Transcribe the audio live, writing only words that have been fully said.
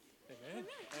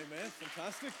Amen.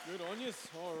 Fantastic. Good on you.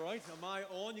 All right. Am I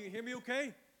on? You can hear me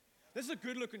okay? This is a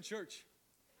good-looking church.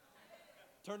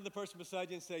 Turn to the person beside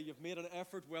you and say, you've made an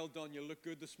effort. Well done. You look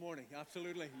good this morning.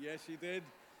 Absolutely. Yes, you did.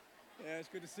 Yeah, it's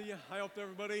good to see you. Hi up to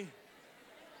everybody.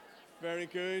 Very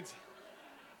good.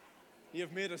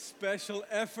 You've made a special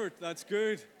effort. That's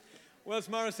good. Well, as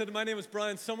Mara said, my name is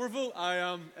Brian Somerville. I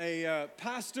am a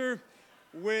pastor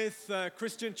with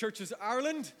Christian Churches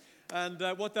Ireland. And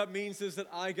what that means is that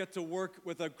I get to work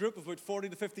with a group of about 40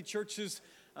 to 50 churches,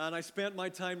 and I spent my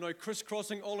time now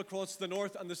crisscrossing all across the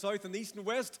north and the south and the east and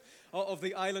west of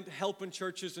the island, helping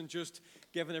churches and just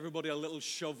giving everybody a little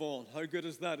shove on. How good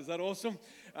is that? Is that awesome?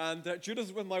 And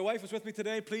Judith, my wife, is with me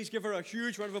today. Please give her a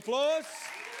huge round of applause.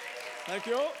 Thank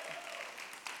you.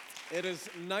 It is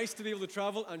nice to be able to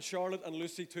travel, and Charlotte and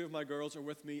Lucy, two of my girls, are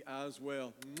with me as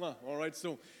well. Mwah. All right,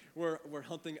 so we're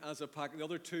hunting as a pack. The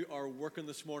other two are working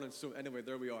this morning, so anyway,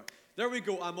 there we are. There we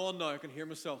go. I'm on now. I can hear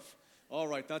myself. All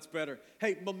right, that's better.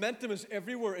 Hey, momentum is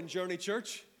everywhere in Journey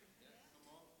Church.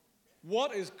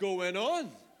 What is going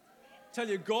on? Tell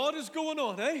you, God is going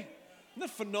on, eh? Isn't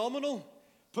that phenomenal?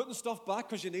 Putting stuff back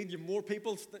because you need more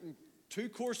people. 2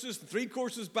 courses, 3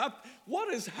 courses back.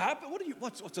 What is happening?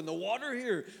 What's in the water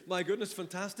here? My goodness,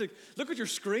 fantastic. Look at your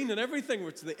screen and everything.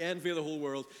 It's the envy of the whole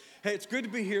world. Hey, it's good to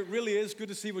be here. It really is good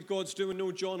to see what God's doing. I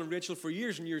know John and Rachel for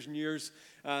years and years and years.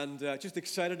 And just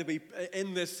excited to be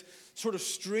in this sort of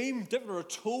stream, dipping our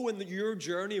toe in your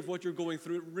journey of what you're going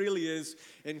through. It really is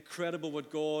incredible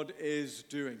what God is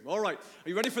doing. All right, are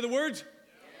you ready for the word? Yes.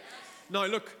 Now,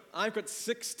 look, I've got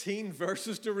 16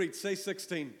 verses to read. Say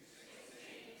 16.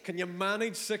 Can you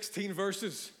manage 16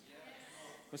 verses?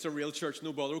 That's a real church,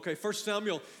 no bother. Okay, 1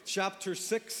 Samuel chapter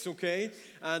 6, okay?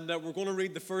 And we're going to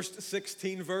read the first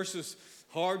 16 verses.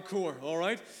 Hardcore, all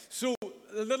right? So,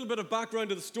 a little bit of background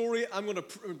to the story. I'm going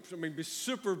to be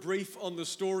super brief on the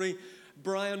story.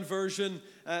 Brian version.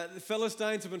 The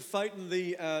Philistines have been fighting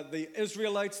the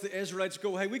Israelites. The Israelites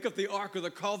go, hey, we got the Ark of the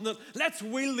Covenant. Let's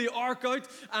wheel the Ark out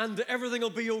and everything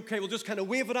will be okay. We'll just kind of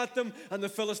wave it at them and the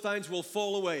Philistines will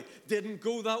fall away. Didn't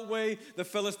go that way. The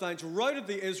Philistines routed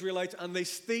the Israelites and they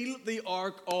steal the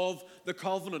Ark of the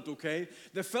Covenant, okay?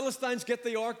 The Philistines get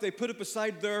the Ark. They put it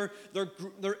beside their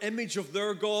image of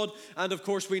their God. And of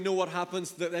course, we know what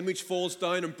happens. The image falls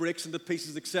down and breaks into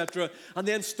pieces, etc. And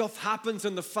then stuff happens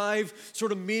in the 5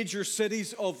 sort of major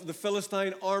cities of the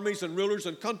Philistine armies and rulers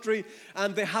and country,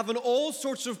 and they have all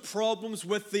sorts of problems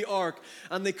with the Ark.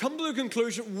 And they come to the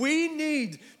conclusion, we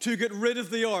need to get rid of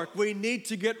the Ark. We need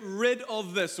to get rid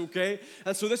of this, okay?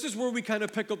 And so this is where we kind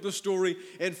of pick up the story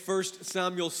in 1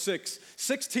 Samuel 6.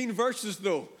 16 verses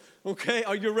though, okay?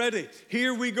 Are you ready?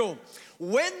 Here we go.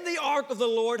 When the Ark of the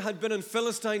Lord had been in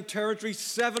Philistine territory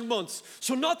 7 months,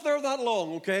 so not there that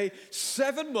long, okay?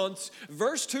 7 months,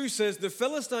 verse 2 says, the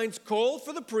Philistines called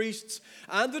for the priests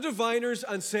and the diviners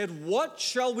and said, what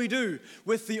shall we do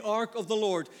with the Ark of the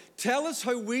Lord? Tell us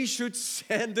how we should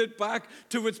send it back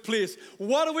to its place.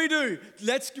 What do?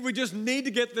 We just need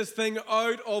to get this thing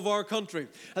out of our country.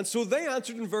 And so they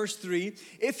answered in verse 3,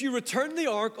 if you return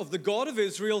the Ark of the God of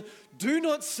Israel, do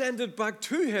not send it back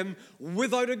to him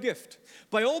without a gift.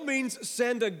 By all means,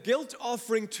 send a guilt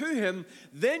offering to him,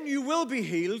 then you will be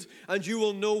healed, and you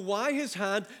will know why his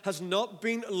hand has not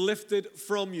been lifted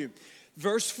from you.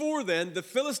 Verse 4 then, the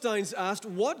Philistines asked,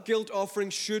 what guilt offering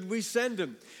should we send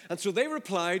him? And so they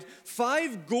replied,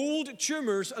 5 gold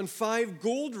tumors and 5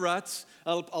 gold rats.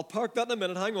 I'll park that in a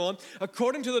minute, hang on.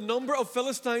 According to the number of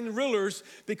Philistine rulers,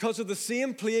 because of the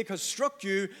same plague has struck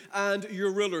you and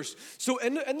your rulers. So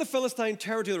in the Philistine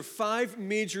territory, there are 5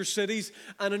 major cities.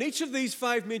 And in each of these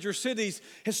 5 major cities,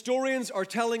 historians are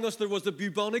telling us there was the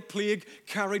bubonic plague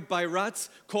carried by rats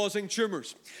causing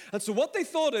tumors. And so what they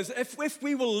thought is, if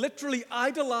we will literally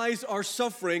idolize our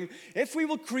suffering, if we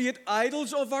will create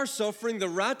idols of our suffering, the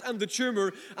rat and the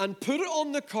tumor, and put it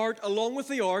on the cart along with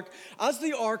the Ark, as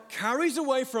the Ark carries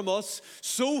away from us,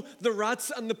 so the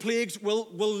rats and the plagues will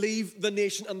leave the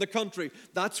nation and the country.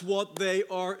 That's what they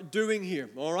are doing here,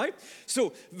 all right?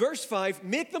 So, verse 5,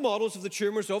 make the models of the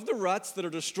tumors of the rats that are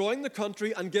destroying the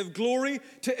country and give glory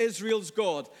to Israel's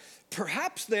God.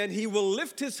 Perhaps then he will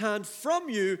lift his hand from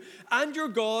you and your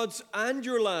gods and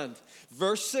your land.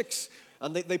 Verse 6,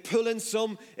 and they pull in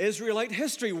some Israelite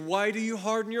history. Why do you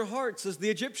harden your hearts as the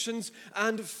Egyptians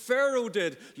and Pharaoh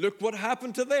did? Look what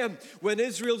happened to them. When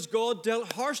Israel's God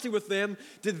dealt harshly with them,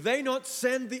 did they not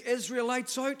send the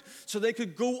Israelites out so they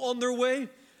could go on their way?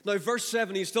 Now, verse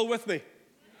 7, are you still with me?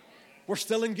 We're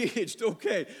still engaged.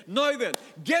 Okay. Now then,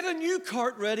 get a new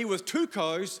cart ready with 2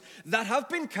 cows that have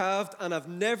been calved and have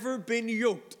never been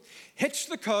yoked. Hitch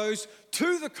the cows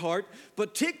to the cart,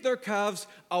 but take their calves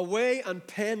away and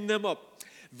pen them up.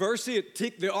 Verse 8,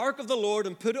 take the ark of the Lord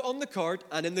and put it on the cart,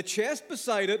 and in the chest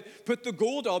beside it put the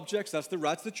gold objects, that's the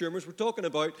rats, the tumors we're talking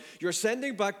about, you're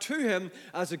sending back to him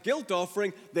as a guilt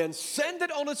offering, then send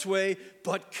it on its way,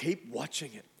 but keep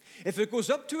watching it. If it goes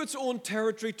up to its own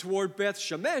territory toward Beth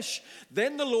Shemesh,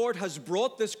 then the Lord has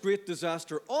brought this great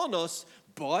disaster on us,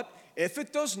 but if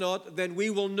it does not, then we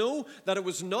will know that it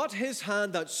was not his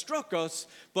hand that struck us,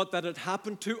 but that it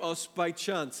happened to us by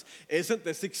chance. Isn't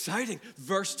this exciting?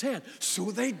 Verse 10,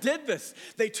 so they did this.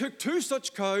 They took 2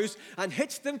 such cows and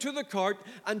hitched them to the cart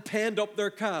and penned up their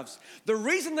calves. The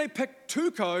reason they picked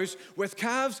 2 cows with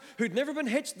calves who'd never been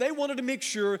hitched, they wanted to make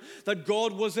sure that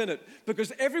God was in it.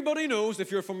 Because everybody knows,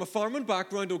 if you're from a farming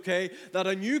background, okay, that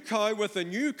a new cow with a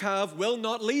new calf will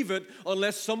not leave it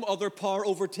unless some other power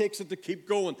overtakes it to keep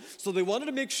going. So they wanted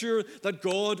to make sure that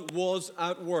God was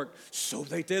at work. So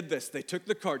they did this. They took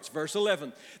the carts. Verse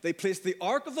 11, they placed the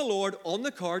ark of the Lord on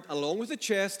the cart along with the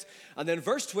chest. And then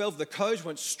verse 12, the cows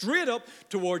went straight up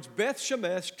towards Beth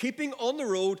Shemesh, keeping on the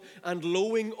road and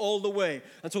lowing all the way.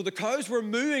 And so the cows were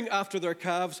mooing after their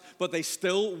calves, but they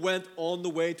still went on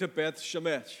the way to Beth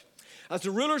Shemesh. As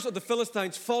the rulers of the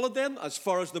Philistines followed them as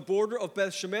far as the border of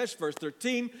Beth Shemesh, verse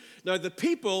 13, now the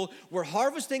people were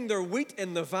harvesting their wheat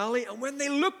in the valley, and when they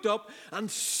looked up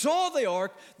and saw the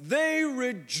ark, they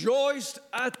rejoiced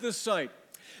at the sight.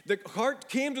 The cart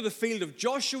came to the field of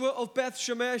Joshua of Beth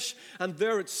Shemesh, and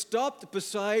there it stopped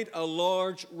beside a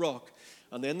large rock.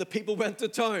 And then the people went to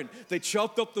town. They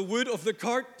chopped up the wood of the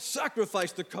cart,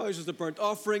 sacrificed the cows as a burnt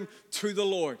offering to the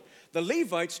Lord. The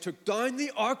Levites took down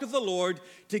the ark of the Lord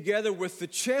together with the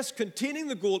chest containing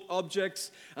the gold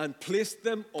objects and placed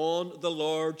them on the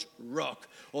large rock.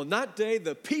 On that day,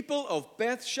 the people of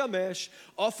Beth Shemesh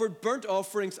offered burnt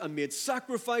offerings and made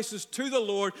sacrifices to the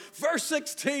Lord. Verse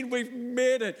 16, we've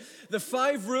made it. The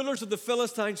 5 rulers of the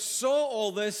Philistines saw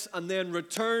all this and then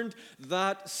returned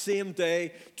that same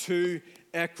day to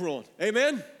Ekron.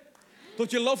 Amen?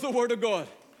 Don't you love the word of God?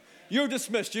 You're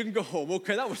dismissed. You can go home.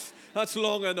 Okay, that's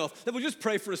long enough. Then we'll just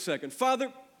pray for a second.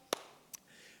 Father,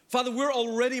 we're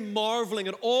already marveling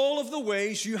at all of the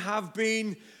ways you have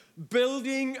been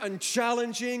building and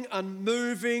challenging and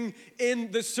moving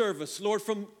in this service. Lord,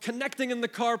 from connecting in the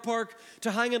car park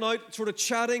to hanging out, sort of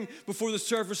chatting before the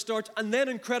service starts, and then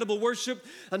incredible worship,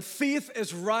 and faith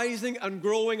is rising and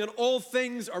growing, and all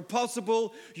things are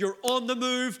possible. You're on the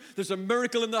move. There's a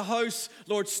miracle in the house.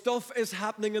 Lord, stuff is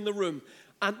happening in the room.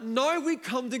 And now we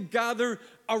come to gather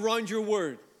around your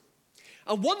word.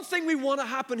 And one thing we want to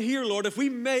happen here, Lord, if we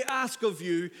may ask of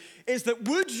you, is that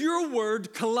would your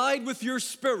word collide with your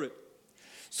spirit?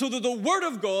 So that the word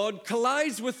of God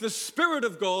collides with the Spirit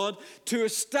of God to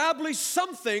establish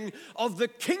something of the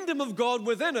kingdom of God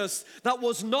within us that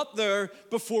was not there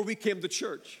before we came to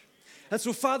church. And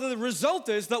so, Father, the result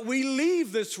is that we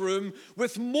leave this room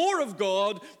with more of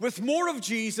God, with more of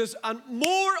Jesus, and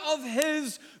more of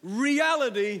His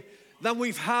reality than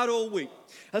we've had all week.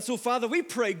 And so, Father, we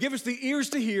pray, give us the ears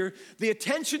to hear, the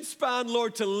attention span,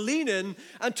 Lord, to lean in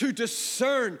and to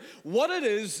discern what it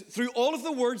is through all of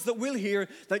the words that we'll hear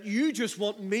that you just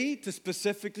want me to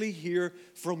specifically hear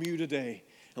from you today.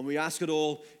 And we ask it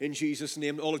all in Jesus'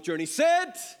 name. All of Journey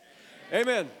said,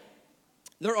 Amen.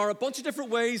 There are a bunch of different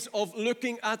ways of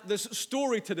looking at this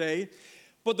story today,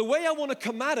 but the way I want to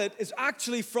come at it is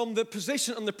actually from the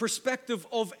position and the perspective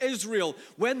of Israel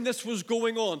when this was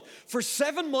going on. For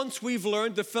 7 months, we've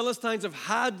learned the Philistines have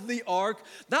had the ark.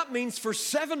 That means for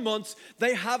 7 months,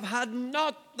 they haven't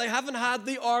had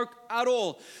the ark at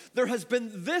all. There has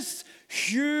been this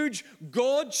huge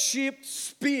God-shaped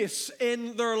space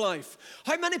in their life.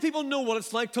 How many people know what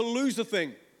it's like to lose a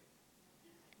thing?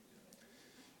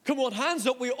 Come on, hands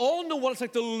up. We all know what it's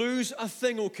like to lose a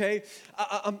thing, okay?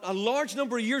 A large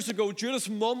number of years ago, Judith's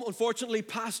mum unfortunately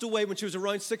passed away when she was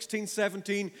around 16,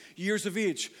 17 years of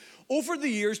age. Over the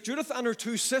years, Judith and her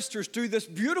 2 sisters do this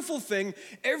beautiful thing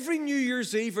every New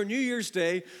Year's Eve or New Year's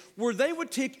Day where they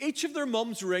would take each of their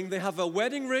mum's ring. They have a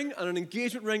wedding ring and an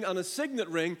engagement ring and a signet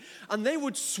ring, and they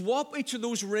would swap each of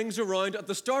those rings around at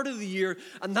the start of the year,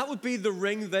 and that would be the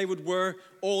ring they would wear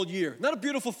all year. Not a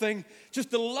beautiful thing,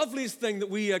 just the loveliest thing that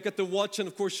we get to watch, and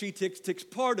of course she takes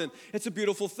part in. It's a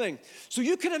beautiful thing. So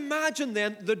you can imagine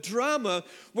then the drama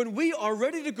when we are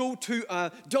ready to go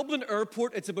to Dublin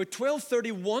Airport. It's about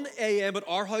 12:31 a.m. at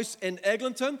our house in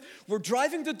Eglinton. We're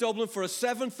driving to Dublin for a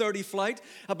 7:30 flight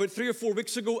about 3 or 4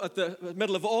 weeks ago at the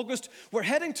middle of August. We're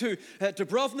heading to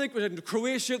Dubrovnik, we're heading to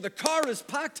Croatia. The car is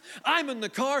packed. I'm in the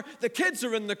car. The kids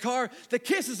are in the car. The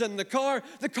case is in the car.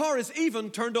 The car is even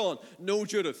turned on. No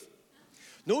Judith.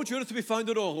 No Judith to be found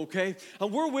at all, okay?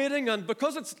 And we're waiting, and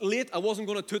because it's late, I wasn't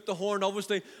going to toot the horn,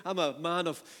 obviously. I'm a man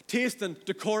of taste and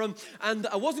decorum, and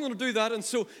I wasn't going to do that. And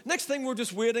so next thing, we're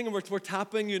just waiting, and we're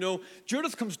tapping, you know.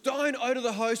 Judith comes down out of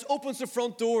the house, opens the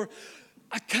front door.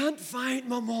 I can't find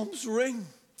my mom's ring.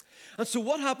 And so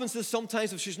what happens is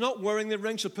sometimes if she's not wearing the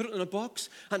ring, she'll put it in a box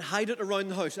and hide it around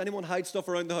the house. Anyone hide stuff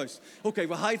around the house? Okay,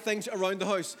 we'll hide things around the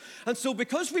house. And so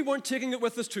because we weren't taking it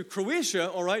with us to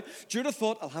Croatia, all right, Judith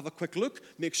thought, I'll have a quick look,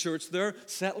 make sure it's there,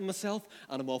 settle myself,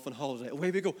 and I'm off on holiday. Away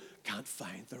we go. Can't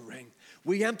find the ring.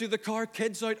 We empty the car,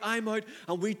 kids out, I'm out,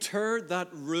 and we tear that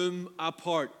room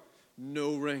apart.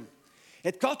 No ring.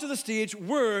 It got to the stage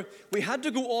where we had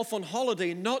to go off on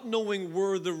holiday not knowing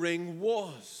where the ring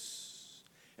was.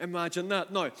 Imagine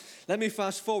that. Now, let me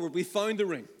fast forward. We found the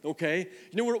ring, okay?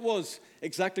 You know where it was?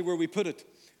 Exactly where we put it.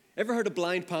 Ever heard of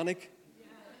blind panic? Yeah.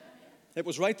 It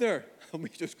was right there. And we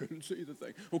just couldn't see the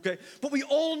thing, okay? But we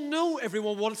all know,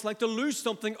 everyone, what it's like to lose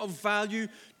something of value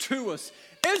to us.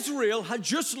 Israel had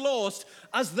just lost,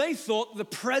 as they thought, the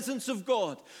presence of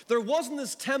God. There wasn't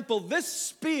this temple, this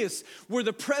space where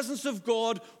the presence of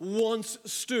God once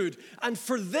stood. And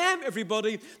for them,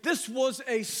 everybody, this was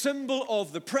a symbol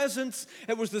of the presence.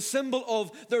 It was the symbol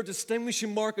of their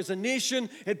distinguishing mark as a nation.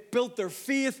 It built their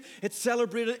faith. It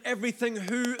celebrated everything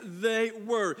who they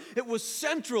were. It was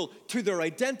central to their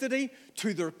identity,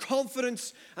 to their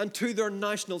confidence, and to their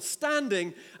national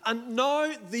standing. And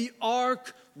now the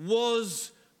ark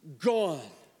was gone.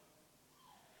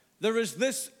 There is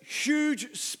this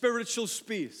huge spiritual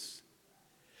space.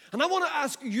 And I want to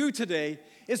ask you today,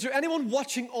 is there anyone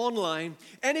watching online,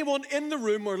 anyone in the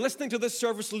room or listening to this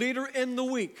service later in the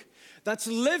week that's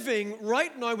living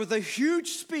right now with a huge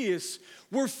space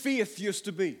where faith used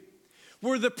to be?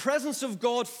 Where the presence of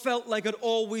God felt like it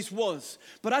always was.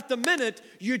 But at the minute,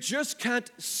 you just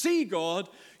can't see God.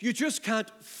 You just can't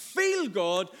feel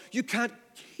God. You can't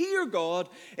hear God.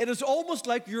 It is almost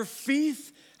like your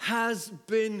faith has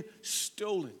been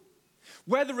stolen.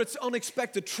 Whether it's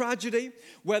unexpected tragedy,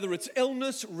 whether it's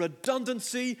illness,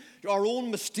 redundancy, our own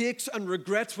mistakes and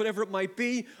regrets, whatever it might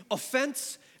be,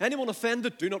 offense. Anyone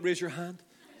offended? Do not raise your hand.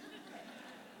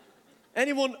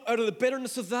 Anyone out of the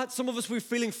bitterness of that? Some of us, we're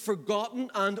feeling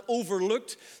forgotten and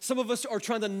overlooked. Some of us are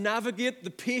trying to navigate the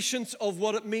patience of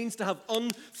what it means to have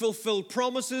unfulfilled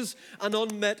promises and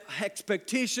unmet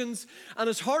expectations. And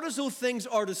as hard as those things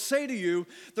are to say to you,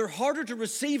 they're harder to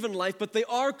receive in life, but they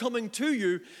are coming to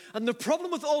you. And the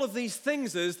problem with all of these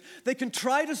things is they can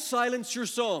try to silence your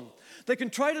song. They can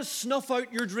try to snuff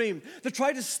out your dream, to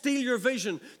try to steal your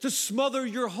vision, to smother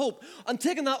your hope. And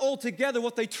taking that all together,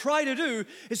 what they try to do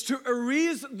is to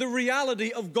erase the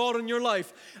reality of God in your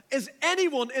life. Is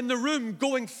anyone in the room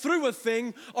going through a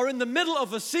thing or in the middle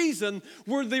of a season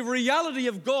where the reality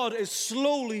of God is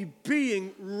slowly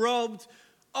being rubbed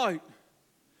out?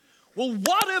 Well,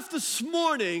 what if this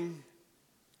morning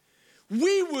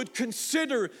we would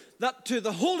consider that to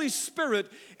the Holy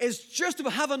Spirit is just to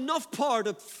have enough power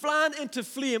to fan into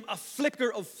flame a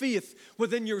flicker of faith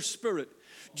within your spirit.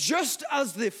 Just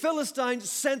as the Philistines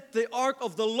sent the ark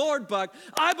of the Lord back,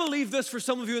 I believe this for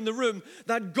some of you in the room,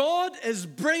 that God is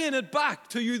bringing it back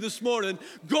to you this morning.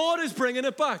 God is bringing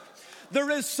it back. There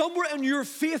is somewhere in your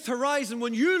faith horizon,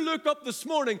 when you look up this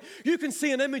morning, you can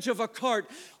see an image of a cart,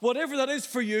 whatever that is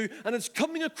for you, and it's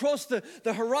coming across the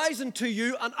horizon to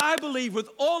you, and I believe with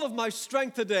all of my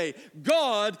strength today,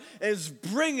 God is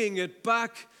bringing it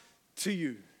back to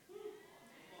you.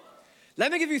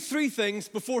 Let me give you 3 things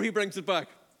before he brings it back.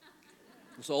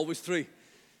 There's always 3.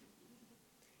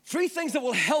 3 things that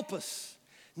will help us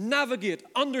navigate,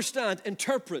 understand,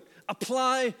 interpret,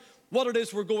 apply what it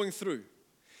is we're going through.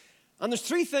 And there's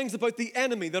 3 things about the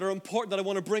enemy that are important that I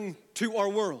want to bring to our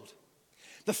world.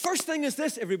 The first thing is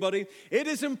this, everybody. It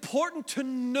is important to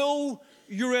know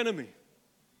your enemy.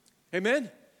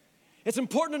 Amen? It's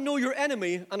important to know your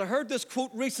enemy. And I heard this quote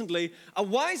recently. A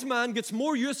wise man gets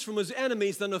more use from his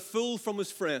enemies than a fool from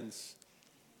his friends.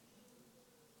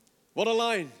 What a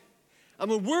line. And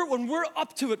when we're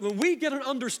up to it, when we get an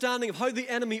understanding of how the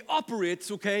enemy operates,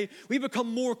 okay, we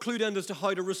become more clued in as to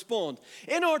how to respond.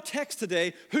 In our text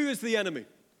today, who is the enemy?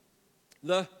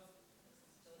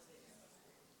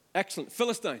 Excellent,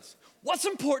 Philistines. What's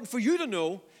important for you to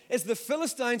know is the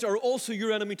Philistines are also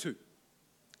your enemy too.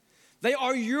 They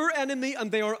are your enemy and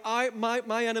they are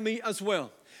my enemy as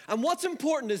well. And what's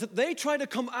important is that they try to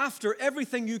come after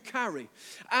everything you carry.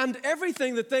 And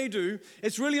everything that they do,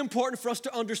 it's really important for us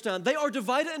to understand. They are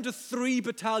divided into 3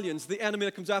 battalions, the enemy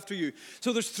that comes after you.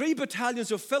 So there's 3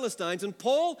 battalions of Philistines, and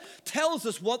Paul tells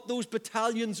us what those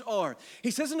battalions are.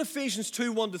 He says in Ephesians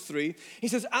 2:1-3, he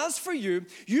says, "As for you,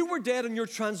 you were dead in your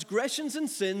transgressions and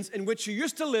sins in which you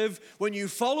used to live when you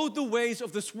followed the ways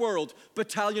of this world."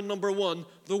 Battalion number 1,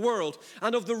 the world.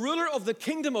 "And of the ruler of the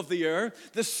kingdom of the air,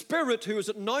 the spirit who is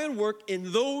at now in work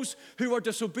in those who are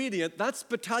disobedient." That's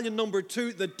battalion number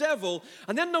 2, the devil.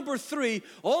 And then number 3,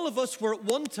 all of us were at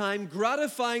one time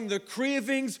gratifying the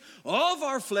cravings of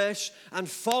our flesh and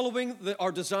following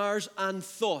our desires and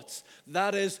thoughts.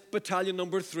 That is battalion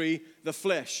number 3, the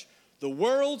flesh. The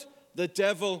world, the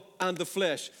devil, and the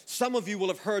flesh. Some of you will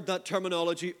have heard that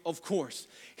terminology, of course.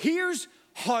 Here's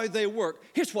how they work.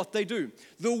 Here's what they do.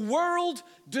 The world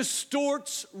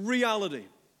distorts reality.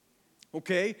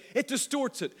 Okay? It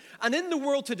distorts it. And in the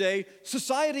world today,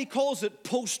 society calls it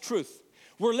post-truth.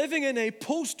 We're living in a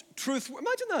post-truth.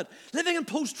 Imagine that. Living in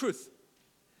post-truth.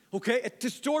 Okay? It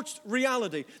distorts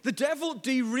reality. The devil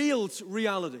derails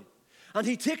reality. And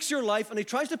he takes your life and he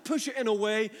tries to push it in a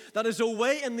way that is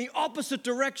away in the opposite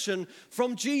direction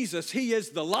from Jesus. He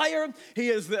is the liar, he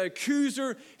is the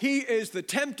accuser, he is the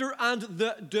tempter and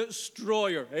the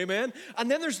destroyer. Amen? And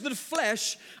then there's the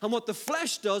flesh, and what the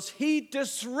flesh does, he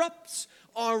disrupts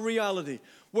our reality,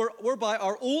 whereby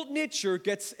our old nature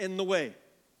gets in the way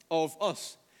of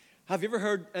us. Have you ever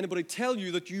heard anybody tell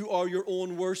you that you are your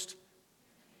own worst?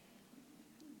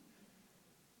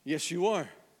 Yes, you are.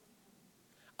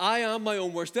 I am my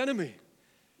own worst enemy.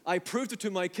 I proved it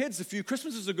to my kids a few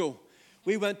Christmases ago.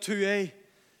 We went to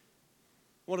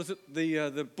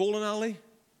the bowling alley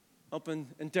up in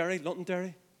Derry,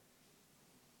 Londonderry.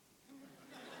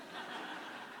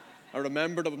 I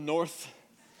remembered up north.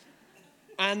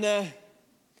 And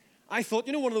I thought,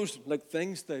 you know, one of those like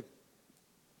things, the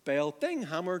bell ding,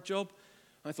 hammer job.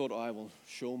 I thought, I will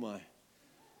show my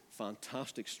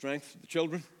fantastic strength to the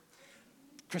children.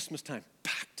 Christmas time,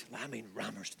 packed. I mean,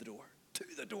 rammers to the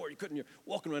door. You couldn't, you're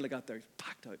walking around like that there, it's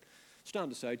packed out. Stand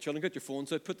aside, children, get your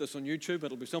phones out, put this on YouTube.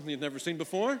 It'll be something you've never seen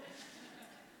before.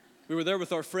 We were there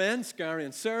with our friends, Gary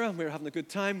and Sarah. We were having a good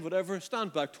time, whatever.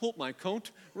 Stand back, told my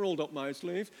coat, rolled up my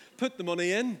sleeve, put the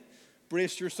money in,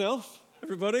 brace yourself,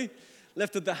 everybody.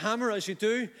 Lifted the hammer as you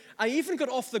do. I even got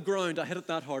off the ground. I hit it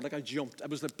that hard, like I jumped. I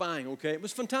was like, bang, okay? It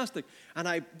was fantastic. And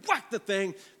I whacked the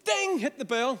thing, ding, hit the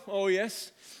bell. Oh,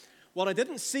 yes. What I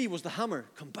didn't see was the hammer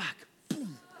come back,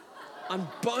 boom, and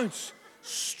bounce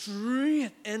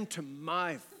straight into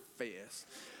my face.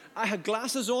 I had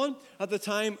glasses on at the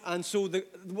time, and so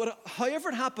however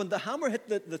it happened, the hammer hit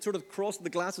the sort of cross of the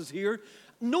glasses here.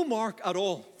 No mark at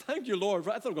all. Thank you, Lord.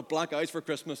 I thought I got black eyes for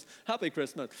Christmas. Happy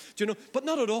Christmas. Do you know? But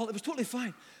not at all. It was totally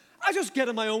fine. I just get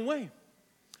in my own way.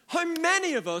 How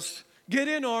many of us get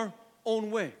in our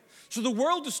own way? So the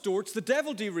world distorts, the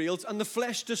devil derails, and the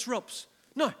flesh disrupts.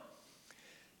 Now,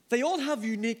 they all have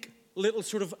unique little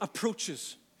sort of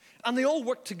approaches, and they all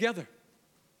work together.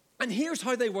 And here's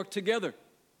how they work together.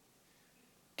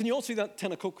 Can you all see that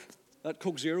tin of Coke, that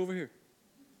Coke Zero over here?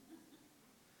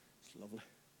 It's lovely.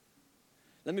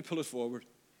 Let me pull it forward.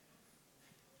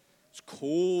 It's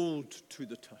cold to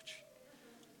the touch.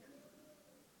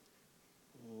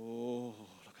 Oh,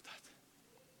 look at that.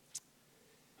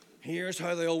 Here's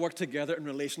how they all work together in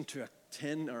relation to a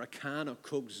tin or a can of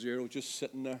Coke Zero just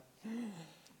sitting there.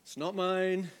 It's not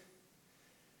mine,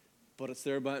 but it's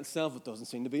there by itself. It doesn't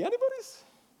seem to be anybody's.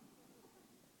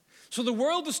 So the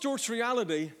world distorts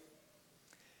reality,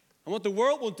 and what the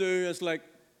world will do is like,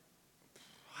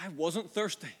 I wasn't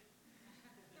thirsty,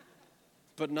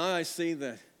 but now I see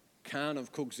the can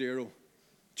of Coke Zero.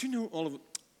 Do you know all of it?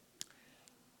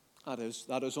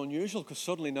 That is unusual, because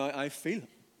suddenly now I feel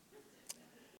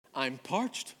I'm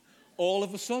parched. All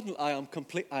of a sudden, I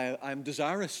am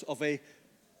desirous of a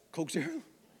Coke Zero.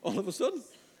 All of a sudden,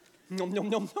 nom, nom,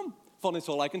 nom, nom. Funny, it's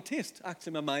all I can taste.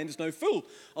 Actually, my mind is now full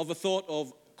of the thought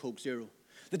of Coke Zero.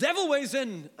 The devil weighs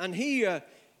in, and he,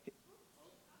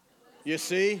 you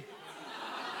see?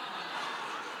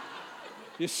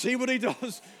 You see what he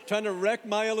does? Trying to wreck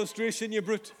my illustration, you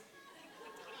brute.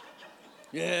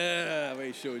 Yeah,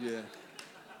 we showed you.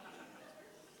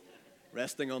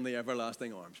 Resting on the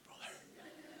everlasting arms, brother.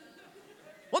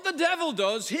 What the devil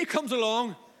does, he comes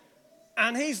along,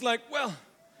 and he's like, well,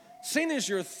 seeing as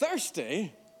you're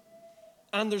thirsty,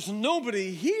 and there's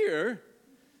nobody here,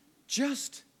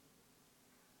 just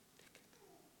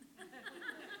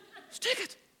take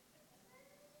it.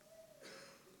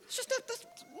 It's just that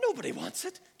nobody wants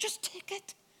it. Just take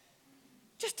it.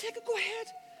 Just take it. Go ahead.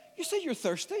 You say you're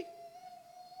thirsty.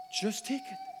 Just take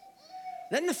it.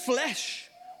 Then the flesh,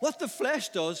 what the flesh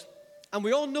does, and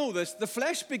we all know this, the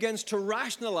flesh begins to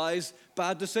rationalize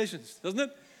bad decisions, doesn't it?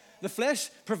 The flesh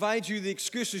provides you the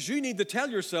excuses you need to tell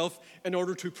yourself in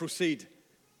order to proceed.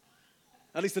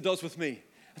 At least it does with me.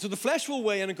 And so the flesh will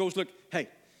weigh in and goes, look, hey,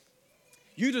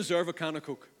 you deserve a can of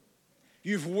Coke.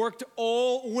 You've worked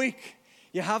all week.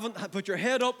 You haven't put your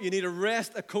head up. You need a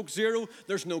rest, a Coke Zero.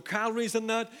 There's no calories in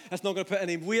that. It's not going to put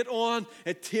any weight on.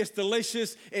 It tastes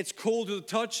delicious. It's cold to the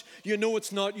touch. You know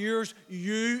it's not yours.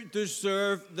 You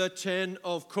deserve the tin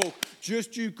of Coke.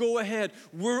 Just you go ahead.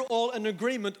 We're all in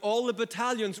agreement. All the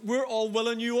battalions, we're all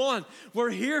willing you on. We're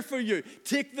here for you.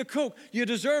 Take the Coke. You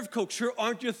deserve Coke. Sure,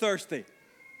 aren't you thirsty?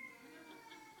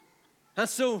 And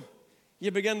so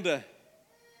you begin to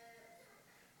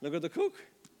look at the Coke.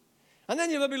 And then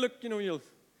you maybe look, you'll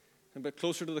a bit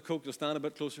closer to the Coke, you'll stand a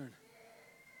bit closer.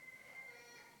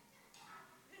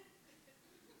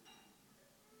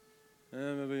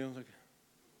 And maybe you'll look.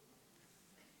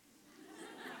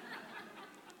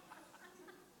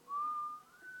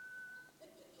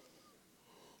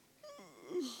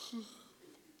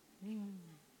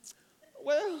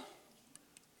 Well,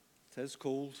 it is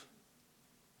cold.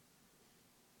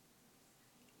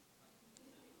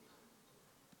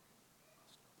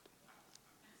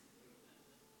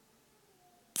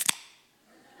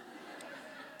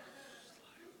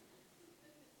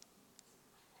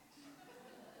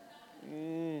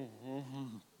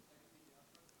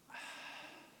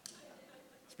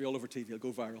 It's be all over TV. It'll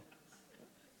go viral.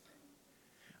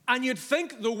 And you'd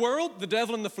think the world, the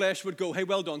devil and the flesh would go, hey,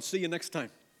 well done, see you next time.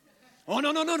 Oh,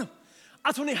 no.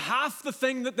 That's only half the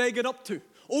thing that they get up to.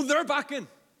 Oh, they're back in.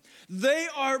 They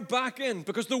are back in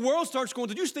because the world starts going,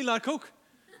 did you steal that Coke?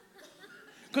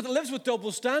 Because it lives with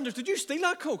double standards. Did you steal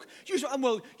that Coke? You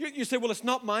say, well, it's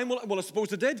not mine. Well, I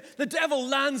suppose I did. The devil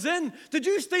lands in. Did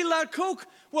you steal that Coke?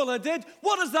 Well, I did.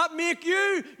 What does that make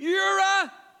you? You're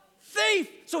a thief.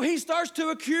 So he starts to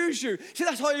accuse you. See,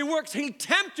 that's how he works. He'll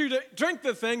tempt you to drink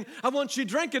the thing, and once you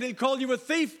drink it, he'll call you a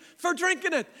thief for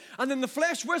drinking it. And then the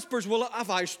flesh whispers, well, if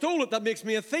I stole it, that makes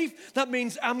me a thief. That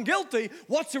means I'm guilty.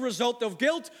 What's the result of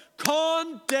guilt?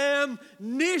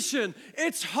 Condemnation.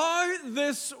 It's how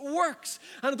this works.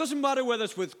 And it doesn't matter whether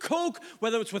it's with Coke,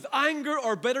 whether it's with anger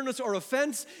or bitterness or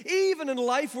offense, even in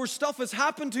life where stuff has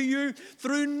happened to you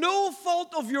through no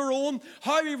fault of your own,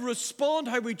 how we respond,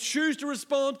 how we choose to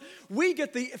respond, we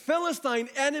get the Philistine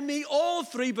enemy, all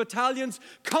three battalions,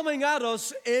 coming at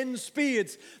us in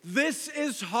spades. This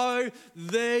is how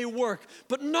they work.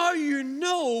 But now you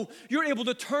know you're able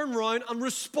to turn around and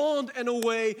respond in a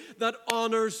way that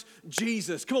honors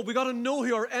Jesus. Come on, we got to know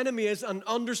who our enemy is and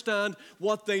understand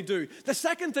what they do. The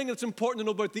second thing that's important to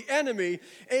know about the enemy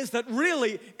is that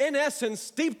really, in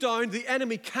essence, deep down, the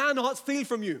enemy cannot steal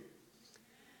from you.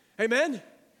 Amen?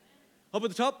 Up at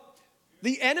the top.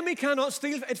 The enemy cannot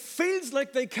steal. It feels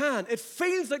like they can. It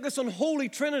feels like this unholy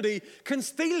trinity can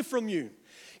steal from you.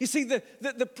 You see, the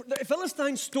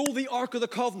Philistines stole the Ark of the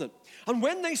Covenant. And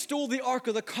when they stole the Ark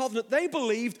of the Covenant, they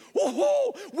believed,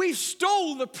 whoa, we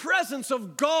stole the presence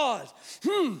of God.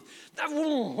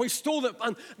 We stole it.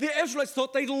 And the Israelites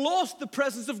thought they'd lost the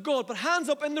presence of God. But hands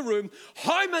up in the room,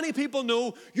 how many people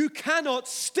know you cannot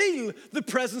steal the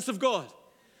presence of God?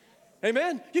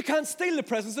 Amen? You can't steal the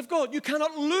presence of God. You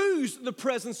cannot lose the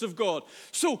presence of God.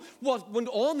 So what went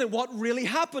on and what really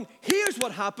happened? Here's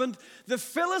what happened. The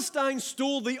Philistines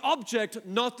stole the object,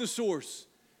 not the source.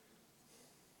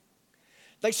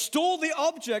 They stole the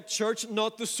object, church,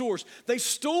 not the source. They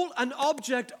stole an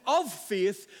object of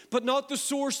faith, but not the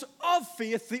source of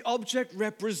faith the object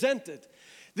represented.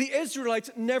 The Israelites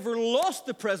never lost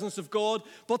the presence of God,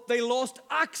 but they lost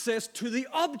access to the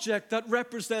object that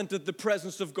represented the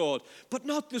presence of God, but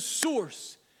not the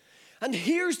source. And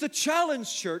here's the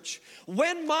challenge, church.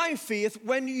 When my faith,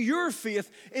 when your faith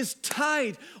is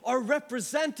tied or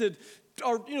represented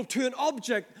to an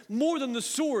object more than the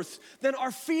source, then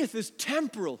our faith is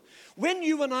temporal. When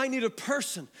you and I need a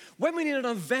person, when we need an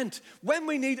event, when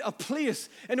we need a place,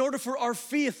 in order for our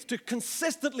faith to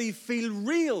consistently feel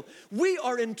real, we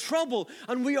are in trouble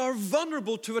and we are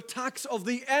vulnerable to attacks of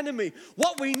the enemy.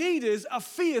 What we need is a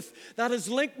faith that is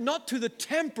linked not to the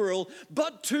temporal,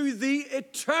 but to the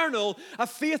eternal. A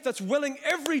faith that's willing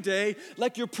every day,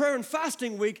 like your prayer and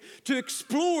fasting week, to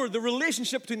explore the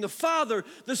relationship between the Father,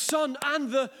 the Son,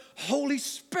 and the Holy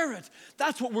Spirit.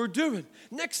 That's what we're doing.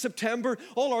 Next September,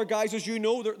 all our guys, as you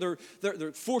know,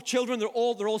 they're 4 children. They're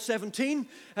all 17.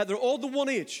 They're all the one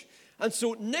age. And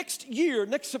so next year,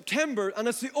 next September, and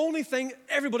it's the only thing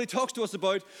everybody talks to us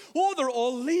about, oh, they're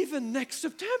all leaving next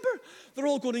September. They're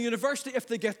all going to university if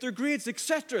they get their grades,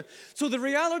 etc. So the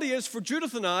reality is for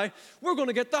Judith and I, we're going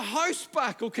to get the house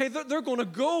back, okay? They're going to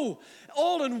go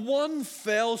all in one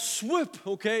fell swoop,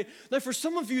 okay? Now for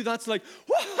some of you, that's like,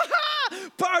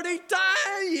 party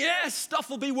time, yes,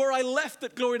 stuff will be where I left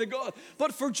it, glory to God.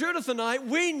 But for Judith and I,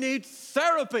 we need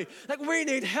therapy. Like we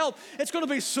need help. It's going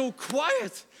to be so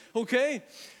quiet. Okay?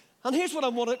 And here's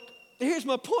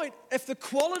my point. If the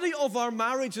quality of our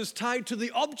marriage is tied to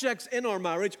the objects in our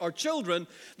marriage, our children,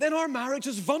 then our marriage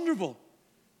is vulnerable.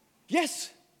 Yes.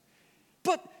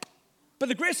 But by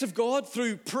the grace of God,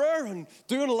 through prayer and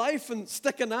doing life and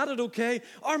sticking at it, okay,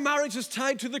 our marriage is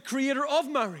tied to the creator of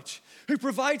marriage, who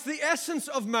provides the essence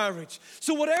of marriage.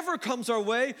 So whatever comes our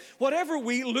way, whatever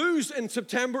we lose in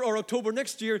September or October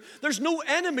next year, there's no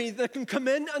enemy that can come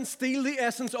in and steal the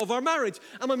essence of our marriage.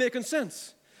 Am I making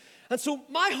sense? And so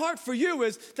my heart for you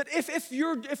is that if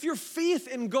your faith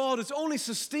in God is only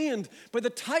sustained by the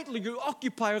title you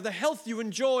occupy or the health you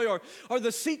enjoy or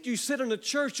the seat you sit in a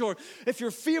church, or if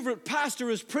your favorite pastor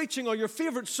is preaching or your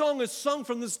favorite song is sung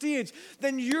from the stage,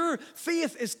 then your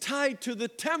faith is tied to the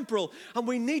temporal. And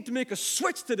we need to make a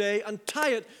switch today and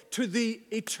tie it to the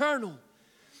eternal.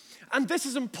 And this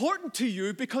is important to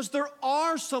you because there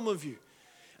are some of you.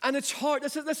 And it's hard.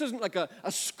 This isn't like a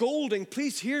scolding.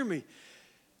 Please hear me.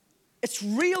 It's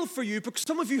real for you because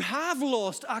some of you have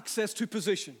lost access to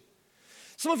position.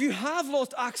 Some of you have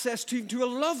lost access to a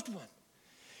loved one.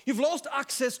 You've lost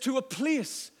access to a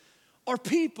place or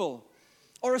people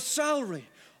or a salary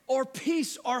or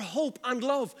peace or hope and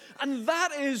love. And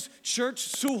that is, church,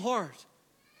 so hard.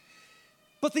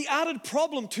 But the added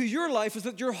problem to your life is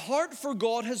that your heart for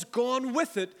God has gone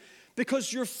with it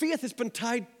because your faith has been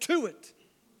tied to it.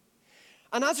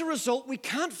 And as a result, we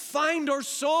can't find our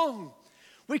song.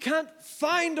 We can't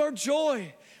find our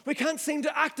joy. We can't seem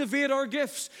to activate our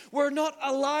gifts. We're not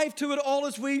alive to it all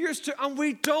as we used to, and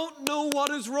we don't know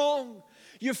what is wrong.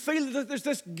 You feel that there's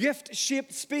this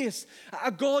gift-shaped space,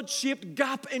 a God-shaped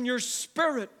gap in your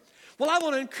spirit. Well, I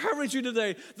want to encourage you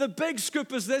today. The big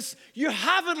scoop is this. You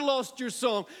haven't lost your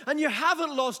song, and you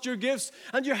haven't lost your gifts,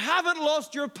 and you haven't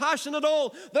lost your passion at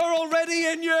all. They're already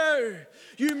in you.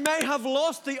 You may have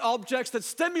lost the objects that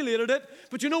stimulated it,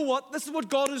 but you know what? This is what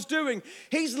God is doing.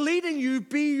 He's leading you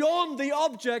beyond the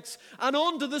objects and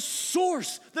onto the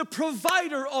source, the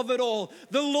provider of it all,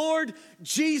 the Lord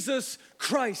Jesus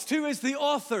Christ, who is the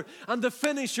author and the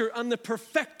finisher and the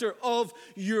perfecter of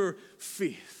your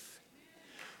faith.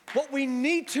 What we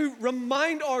need to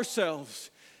remind ourselves,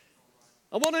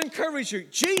 I want to encourage you,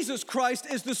 Jesus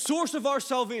Christ is the source of our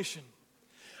salvation.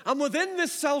 And within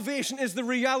this salvation is the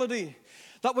reality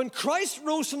that when Christ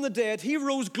rose from the dead, he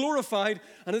rose glorified,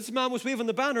 and this man was waving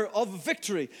the banner of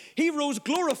victory. He rose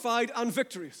glorified and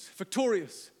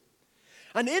victorious.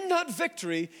 And in that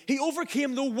victory, he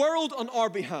overcame the world on our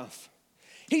behalf.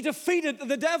 He defeated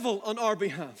the devil on our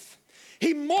behalf.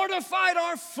 He mortified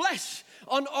our flesh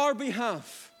on our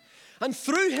behalf. And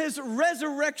through his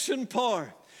resurrection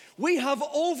power, we have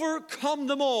overcome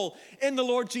them all in the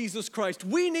Lord Jesus Christ.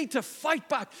 We need to fight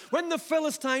back. When the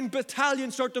Philistine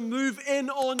battalions start to move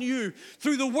in on you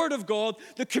through the Word of God,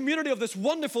 the community of this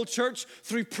wonderful church,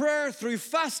 through prayer, through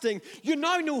fasting, you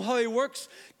now know how he works.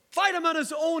 Fight him at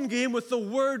his own game with the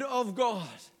Word of God.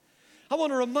 I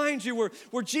want to remind you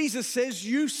where Jesus says,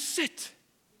 you sit.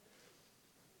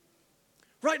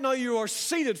 Right now you are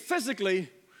seated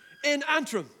physically in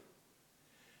Antrim.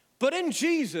 But in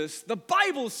Jesus, the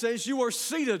Bible says you are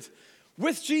seated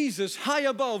with Jesus high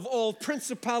above all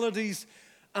principalities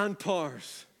and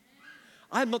powers.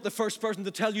 I'm not the first person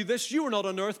to tell you this. You are not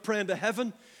on earth praying to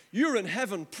heaven. You're in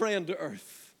heaven praying to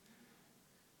earth.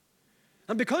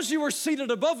 And because you are seated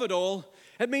above it all,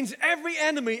 it means every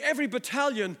enemy, every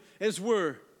battalion is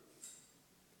where?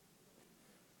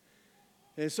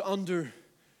 Is under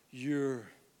your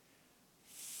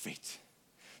feet.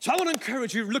 So I want to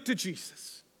encourage you, look to Jesus.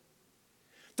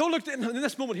 Don't look to, in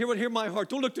this moment, hear my heart.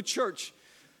 Don't look to church.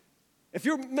 If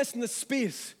you're missing the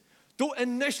space, don't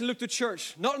initially look to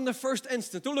church. Not in the first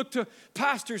instance. Don't look to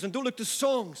pastors and don't look to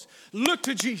songs. Look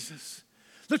to Jesus.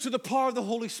 Look to the power of the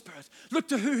Holy Spirit. Look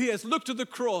to who he is. Look to the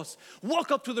cross.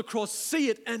 Walk up to the cross. See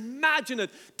it. Imagine it.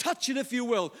 Touch it if you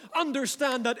will.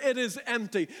 Understand that it is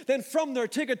empty. Then from there,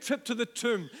 take a trip to the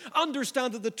tomb.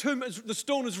 Understand that the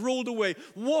stone is rolled away.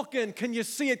 Walk in. Can you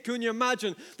see it? Can you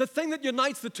imagine? The thing that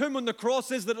unites the tomb and the cross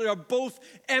is that they are both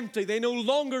empty. They no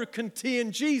longer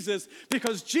contain Jesus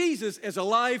because Jesus is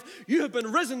alive. You have been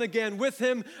risen again with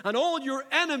him, and all your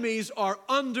enemies are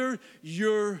under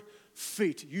your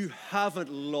feet. You haven't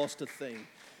lost a thing.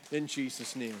 in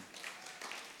Jesus' name.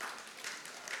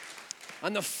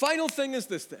 And the final thing is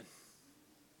this then.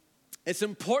 It's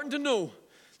important to know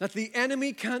that the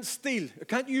enemy can't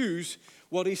use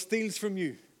what he steals from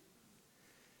you.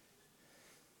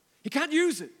 He can't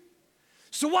use it.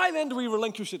 So why then do we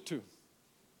relinquish it to him?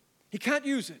 He can't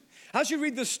use it. As you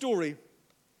read this story,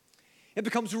 it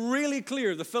becomes really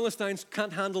clear the Philistines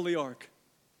can't handle the ark.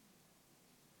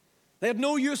 They had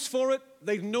no use for it.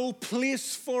 They had no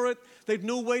place for it. They had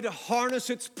no way to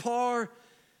harness its power.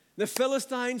 The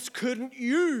Philistines couldn't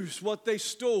use what they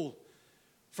stole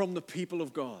from the people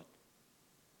of God.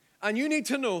 And you need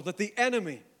to know that the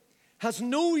enemy has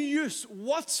no use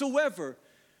whatsoever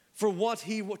for what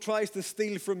he tries to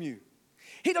steal from you.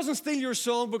 He doesn't steal your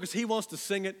song because he wants to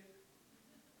sing it.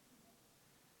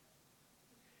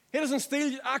 He doesn't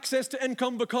steal access to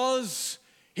income because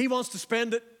he wants to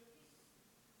spend it.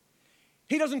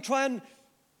 He doesn't try and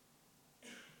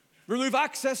remove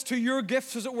access to your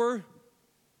gifts, as it were.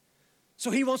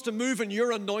 So he wants to move in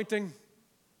your anointing.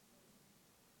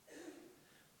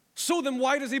 So then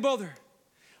why does he bother?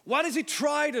 Why does he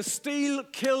try to steal,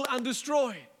 kill, and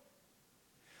destroy?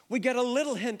 We get a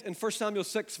little hint in 1 Samuel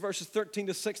 6, verses 13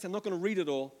 to 16. I'm not going to read it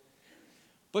all.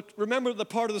 But remember the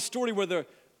part of the story where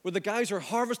the guys are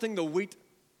harvesting the wheat.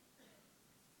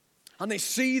 And they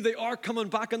see the ark coming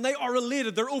back, and they are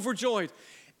elated. They're overjoyed.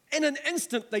 In an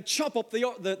instant, they chop up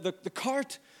the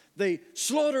cart. They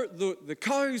slaughter the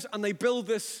cows, and they build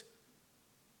this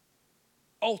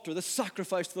altar, this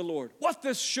sacrifice to the Lord. What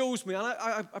this shows me, and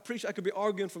I appreciate I could be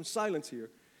arguing from silence here,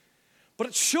 but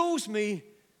it shows me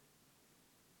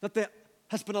that there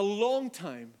has been a long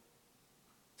time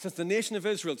since the nation of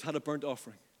Israel has had a burnt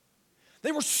offering.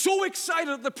 They were so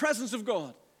excited at the presence of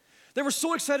God. They were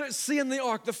so excited at seeing the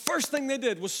ark. The first thing they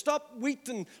did was stop wheat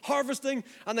and harvesting,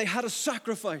 and they had a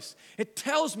sacrifice. It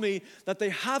tells me that they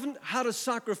haven't had a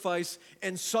sacrifice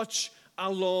in such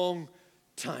a long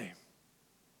time.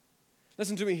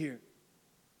 Listen to me here.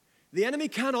 The enemy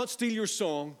cannot steal your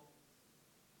song,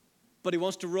 but he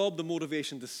wants to rob the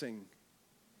motivation to sing.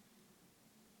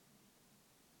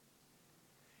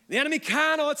 The enemy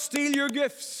cannot steal your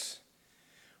gifts,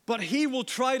 but he will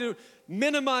try to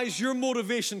minimize your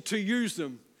motivation to use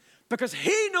them because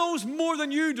he knows more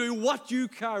than you do what you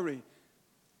carry.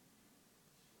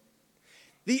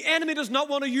 The enemy does not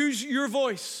want to use your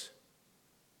voice.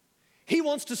 He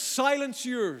wants to silence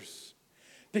yours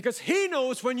because he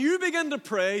knows when you begin to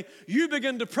pray, you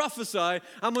begin to prophesy,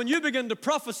 and when you begin to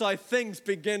prophesy, things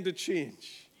begin to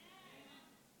change.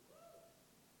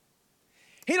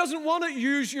 He doesn't want to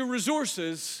use your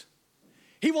resources.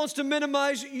 He wants to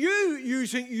minimize you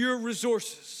using your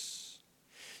resources.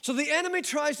 So the enemy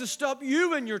tries to stop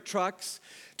you in your tracks,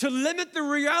 to limit the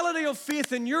reality of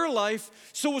faith in your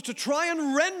life so as to try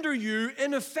and render you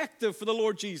ineffective for the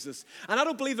Lord Jesus. And I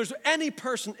don't believe there's any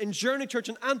person in Journey Church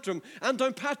in Antrim and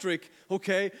Downpatrick,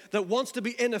 okay, that wants to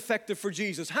be ineffective for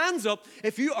Jesus. Hands up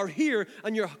if you are here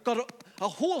and you've got a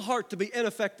whole heart to be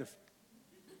ineffective.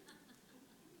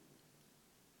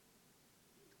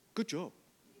 Good job.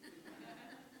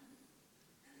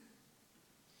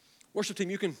 Worship team,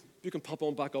 you can pop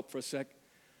on back up for a sec.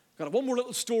 Got one more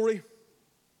little story.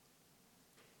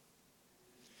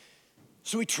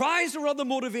 So he tries to rob the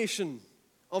motivation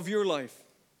of your life.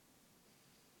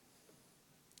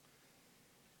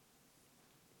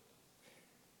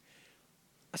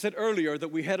 I said earlier that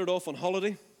we headed off on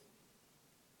holiday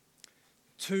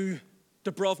to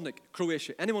Dubrovnik,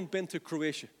 Croatia. Anyone been to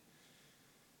Croatia?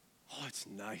 Oh, it's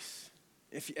nice.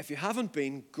 If you haven't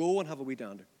been, go and have a wee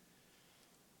dander.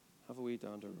 Have a wee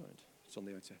dander around. It's on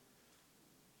the outside.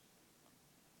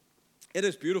 It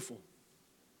is beautiful.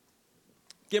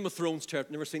 Game of Thrones, church.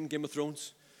 Never seen Game of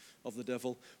Thrones of the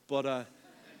devil, but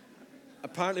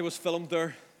apparently it was filmed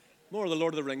there. More of the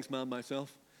Lord of the Rings man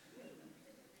myself.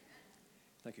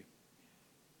 Thank you.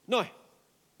 Now,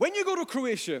 when you go to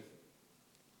Croatia,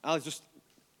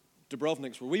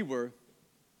 Dubrovnik's where we were,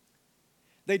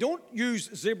 they don't use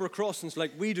zebra crossings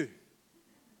like we do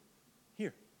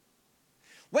here.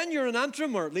 When you're in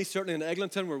Antrim, or at least certainly in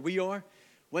Eglinton where we are,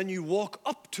 when you walk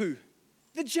up to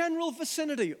the general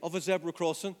vicinity of a zebra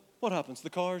crossing, what happens? The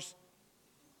cars,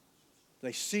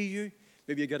 they see you.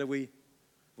 Maybe you get a wee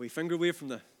finger wave from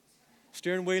the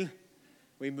steering wheel.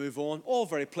 We move on. All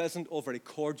very pleasant, all very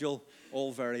cordial,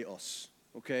 all very us.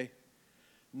 Okay?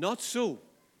 Not so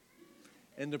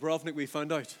in Dubrovnik, we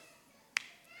found out.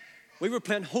 We were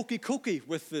playing hokey cokey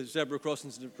with the zebra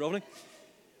crossings in Dubrovnik.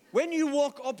 When you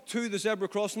walk up to the zebra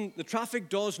crossing, the traffic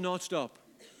does not stop.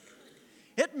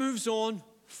 It moves on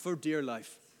for dear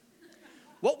life.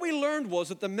 What we learned was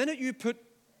that the minute you put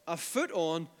a foot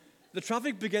on, the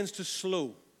traffic begins to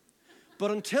slow. But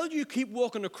until you keep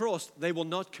walking across, they will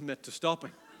not commit to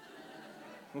stopping.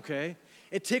 Okay?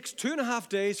 It takes 2.5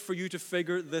 days for you to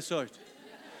figure this out.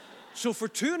 So for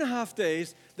 2.5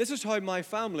 days, this is how my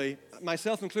family,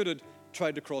 myself included,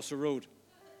 tried to cross a road.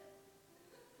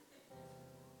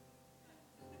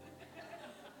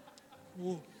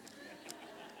 Whoa.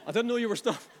 I didn't know you were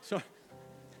stopped. Sorry.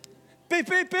 Beep,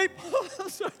 beep, beep.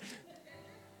 Sorry.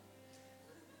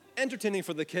 Entertaining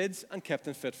for the kids and kept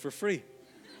them fit for free.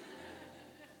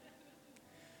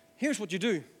 Here's what you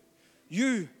do.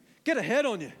 You get a head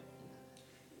on you.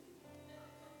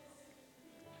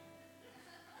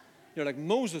 You're like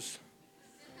Moses.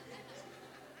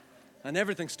 And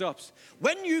everything stops.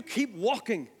 When you keep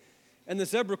walking in the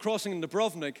zebra crossing in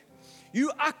Dubrovnik,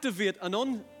 you activate an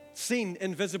unseen,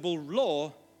 invisible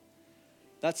law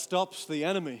that stops the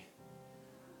enemy,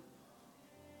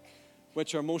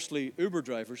 which are mostly Uber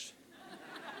drivers,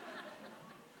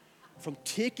 from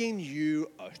taking you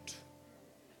out.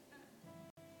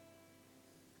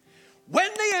 When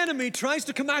the enemy tries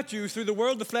to come at you through the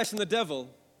world, the flesh, and the devil,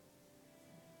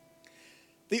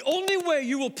 the only way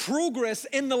you will progress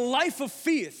in the life of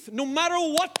faith, no matter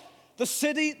what the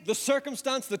city, the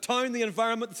circumstance, the town, the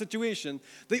environment, the situation,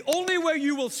 the only way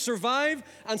you will survive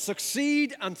and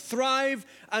succeed and thrive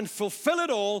and fulfill it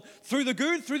all, through the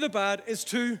good, through the bad, is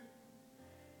to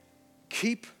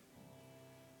keep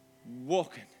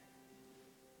walking.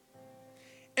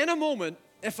 In a moment,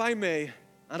 if I may,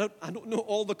 I don't know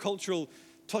all the cultural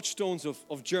touchstones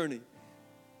of Journey,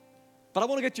 but I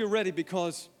want to get you ready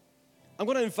because I'm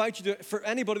going to invite you to, for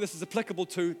anybody this is applicable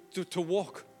to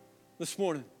walk this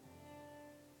morning.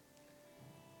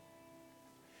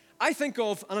 I think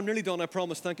of, and I'm nearly done, I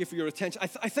promise, thank you for your attention.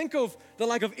 I think of the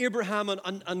like of Abraham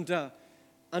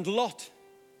and Lot.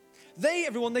 They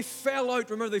fell out,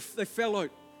 remember they fell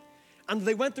out. And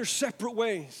they went their separate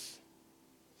ways.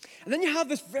 And then you have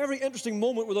this very interesting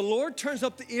moment where the Lord turns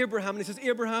up to Abraham and he says,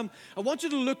 Abraham, I want you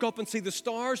to look up and see the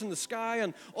stars in the sky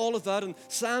and all of that, and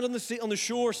sand on the sea, on the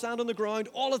shore, sand on the ground,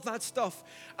 all of that stuff.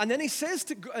 And then he says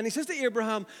to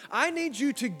Abraham, I need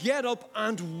you to get up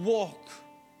and walk.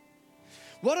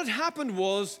 What had happened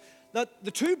was that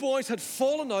the two boys had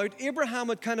fallen out. Abraham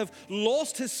had kind of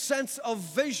lost his sense of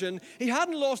vision. He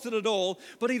hadn't lost it at all,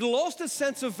 but he'd lost his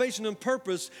sense of vision and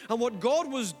purpose. And what God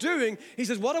was doing, he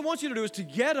says, what I want you to do is to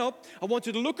get up. I want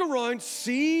you to look around,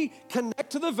 see,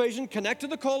 connect to the vision, connect to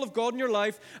the call of God in your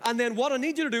life. And then what I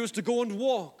need you to do is to go and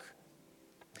walk.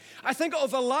 I think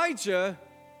of Elijah.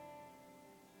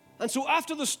 And so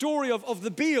after the story of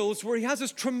the Baals, where he has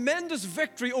this tremendous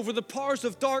victory over the powers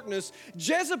of darkness,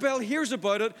 Jezebel hears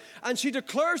about it, and she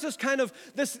declares this kind of,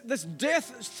 this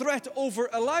death threat over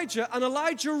Elijah, and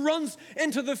Elijah runs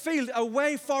into the field,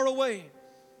 away, far away.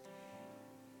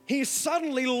 He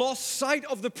suddenly lost sight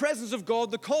of the presence of God,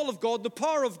 the call of God, the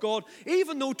power of God,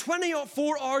 even though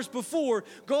 24 hours before,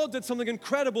 God did something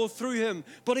incredible through him,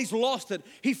 but he's lost it.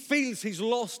 He feels he's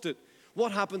lost it.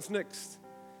 What happens next?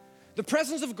 The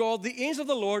presence of God, the angel of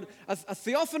the Lord, a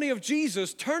theophany of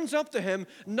Jesus, turns up to him,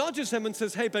 nudges him and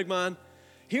says, hey, big man,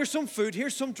 here's some food,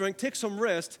 here's some drink, take some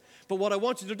rest, but what I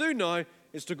want you to do now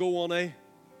is to go on a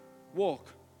walk.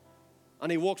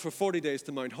 And he walked for 40 days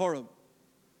to Mount Horeb.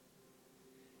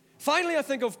 Finally, I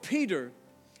think of Peter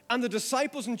and the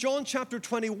disciples in John chapter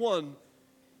 21,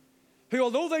 who,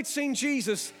 although they'd seen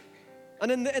Jesus,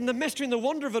 and in the mystery and the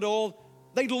wonder of it all,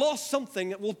 they'd lost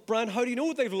something. Well, Brian, how do you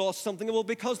know they've lost something? Well,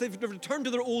 because they've returned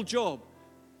to their old job.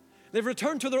 They've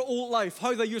returned to their old life,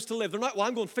 how they used to live. They're not, well,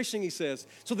 I'm going fishing, he says.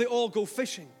 So they all go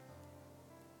fishing.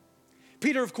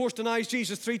 Peter, of course, denies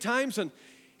Jesus 3 times, and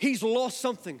he's lost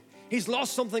something. He's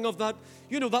lost something of that,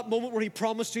 that moment where he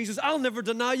promised Jesus, I'll never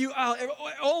deny you.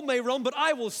 All may run, but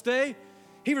I will stay.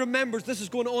 He remembers this is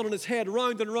going on in his head,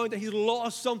 round and round, that he's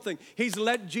lost something. He's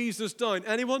let Jesus down.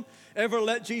 Anyone ever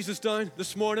let Jesus down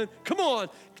this morning? Come on.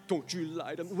 Don't you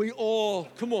lie to me. We all,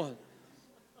 come on.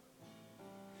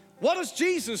 What does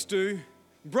Jesus do?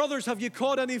 Brothers, have you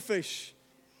caught any fish?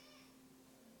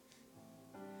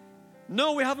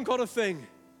 No, we haven't caught a thing.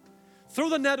 Throw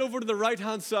the net over to the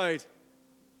right-hand side.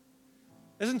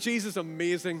 Isn't Jesus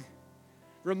amazing?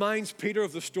 Reminds Peter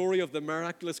of the story of the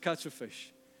miraculous catch of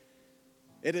fish.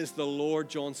 It is the Lord,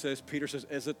 John says. Peter says,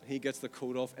 is it? He gets the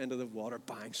coat off, into the water,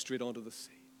 bang, straight onto the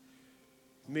sea.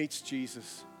 Meets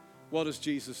Jesus. What does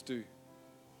Jesus do?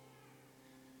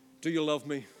 Do you love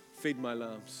me? Feed my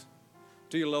lambs.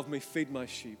 Do you love me? Feed my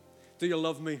sheep. Do you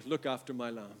love me? Look after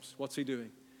my lambs. What's he doing?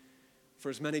 For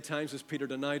as many times as Peter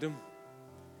denied him,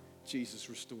 Jesus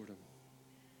restored him.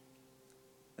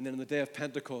 And then on the day of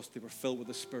Pentecost, they were filled with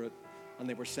the Spirit, and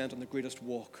they were sent on the greatest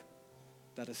walk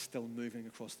that is still moving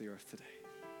across the earth today.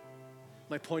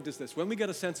 My point is this. When we get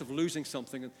a sense of losing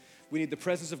something, we need the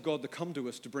presence of God to come to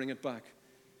us to bring it back,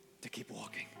 to keep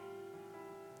walking.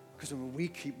 Because when we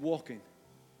keep walking,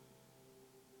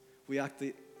 we act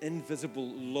the invisible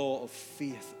law of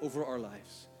faith over our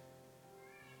lives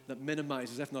that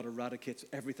minimizes, if not eradicates,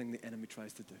 everything the enemy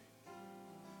tries to do.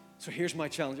 So here's my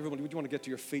challenge. Everybody, would you want to get to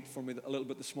your feet for me a little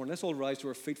bit this morning? Let's all rise to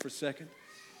our feet for a second.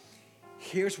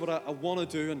 Here's what I want to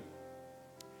do, and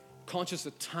conscious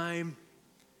of time,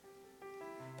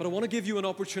 but I want to give you an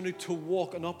opportunity to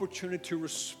walk, an opportunity to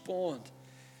respond.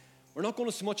 We're not going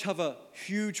to so much have a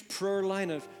huge prayer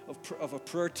line of a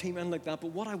prayer team and like that,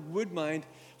 but what I would mind,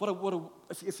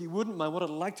 if you wouldn't mind, what I'd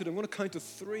like to do, I'm going to count to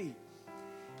 3.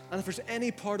 And if there's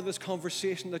any part of this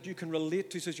conversation that you can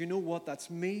relate to, says, you know what, that's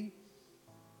me,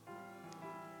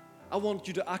 I want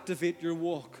you to activate your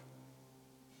walk.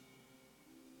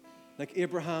 Like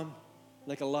Abraham,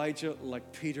 like Elijah,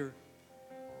 like Peter.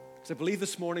 Because I believe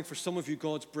this morning for some of you,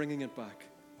 God's bringing it back.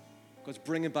 God's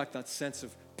bringing back that sense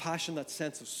of passion, that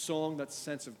sense of song, that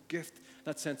sense of gift,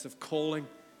 that sense of calling.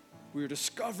 We were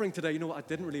discovering today, you know what, I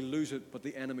didn't really lose it, but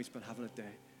the enemy's been having a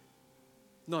day.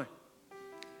 Now,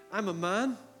 I'm a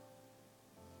man.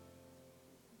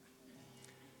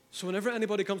 So whenever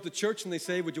anybody comes to church and they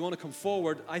say, would you want to come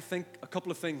forward, I think a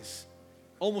couple of things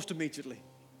almost immediately.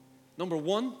 Number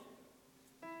 1,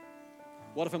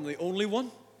 what if I'm the only one?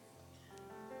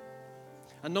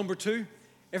 And number 2,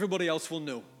 everybody else will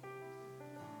know.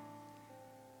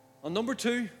 And number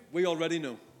 2, we already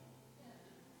know.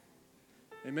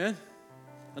 Amen?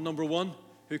 And number 1,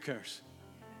 who cares?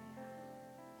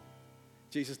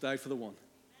 Jesus died for the one.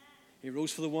 He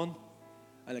rose for the one,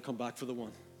 and He'll come back for the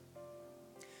one.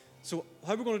 So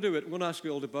how we're going to do it, I'm going to ask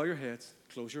you all to bow your heads,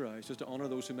 close your eyes, just to honor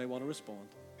those who may want to respond.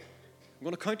 I'm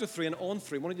going to count to 3, and on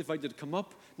 3, I want to invite you to come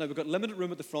up. Now, we've got limited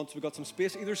room at the front, so we've got some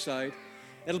space either side.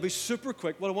 It'll be super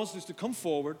quick. What I want is to come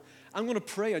forward. I'm going to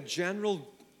pray a general,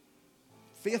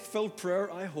 faith-filled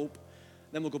prayer, I hope.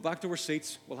 Then we'll go back to our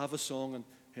seats. We'll have a song, and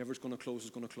whoever's going to close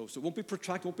is going to close. So it won't be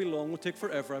protracted, won't be long. It won't take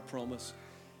forever, I promise.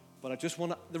 But I just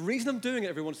want to, the reason I'm doing it,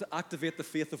 everyone, is to activate the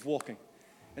faith of walking.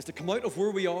 Is to come out of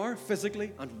where we are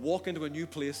physically and walk into a new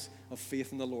place of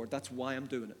faith in the Lord. That's why I'm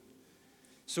doing it.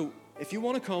 So if you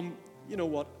want to come, you know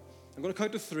what? I'm going to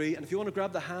count to 3, and if you want to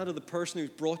grab the hand of the person who's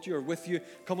brought you or with you,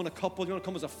 come in a couple, you want to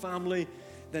come as a family,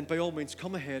 then by all means,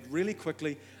 come ahead really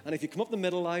quickly. And if you come up the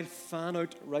middle aisle, fan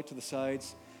out right to the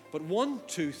sides. But 1,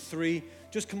 2, 3,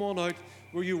 just come on out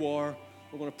where you are.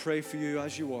 We're going to pray for you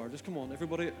as you are. Just come on,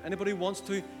 everybody. Anybody wants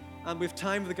to, and we have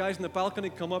time for the guys in the balcony,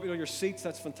 come up, your seats,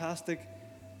 that's fantastic.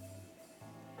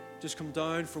 Just come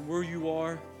down from where you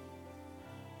are.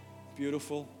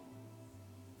 Beautiful.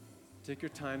 Take your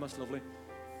time, that's lovely.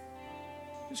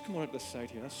 Just come on out this side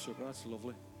here. That's super. That's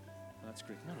lovely. That's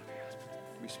great. No, okay, that's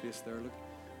wee space there. Look,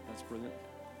 that's brilliant.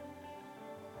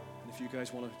 And if you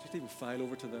guys want to just even file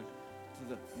over to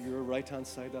your right-hand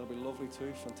side, that'll be lovely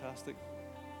too. Fantastic.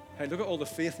 Hey, look at all the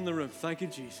faith in the room. Thank you,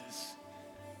 Jesus.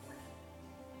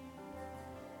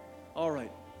 All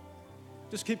right.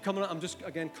 Just keep coming. I'm just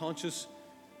again conscious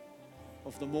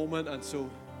of the moment, and so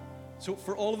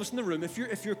for all of us in the room, if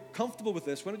you're comfortable with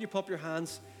this, why don't you pop your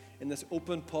hands in this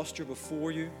open posture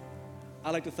before you? I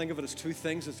like to think of it as 2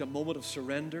 things. It's a moment of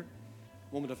surrender,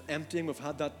 a moment of emptying. We've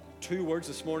had that 2 words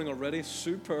this morning already.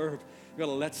 Superb. We've got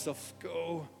to let stuff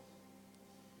go.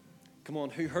 Come on,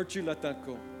 who hurt you? Let that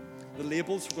go. The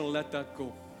labels, we're going to let that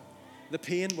go. The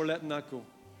pain, we're letting that go.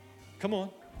 Come on.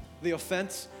 The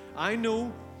offense, I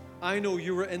know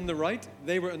you were in the right,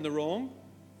 they were in the wrong.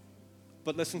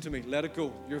 But listen to me, let it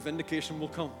go. Your vindication will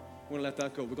come. We're going to let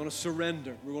that go. We're going to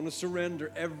surrender. We're going to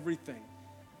surrender everything.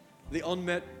 The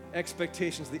unmet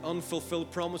expectations, the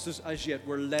unfulfilled promises as yet,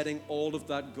 we're letting all of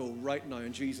that go right now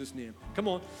in Jesus' name. Come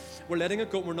on. We're letting it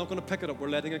go. We're not going to pick it up. We're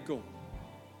letting it go.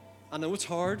 I know it's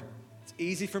hard. It's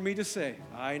easy for me to say.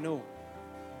 I know.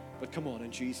 But come on,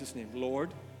 in Jesus' name.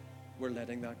 Lord, we're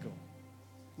letting that go.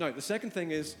 Now, the second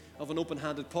thing is of an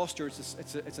open-handed posture.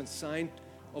 It's a sign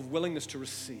of willingness to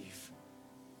receive.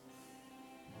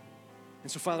 And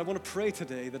so, Father, I want to pray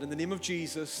today that in the name of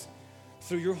Jesus,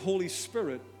 through your Holy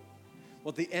Spirit,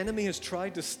 what the enemy has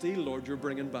tried to steal, Lord, you're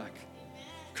bringing back.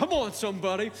 Come on,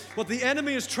 somebody. What the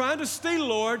enemy is trying to steal,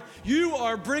 Lord, you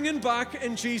are bringing back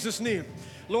in Jesus' name.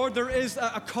 Lord, there is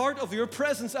a cart of your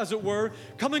presence, as it were,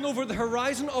 coming over the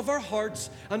horizon of our hearts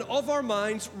and of our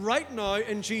minds right now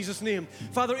in Jesus' name.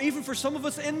 Father, even for some of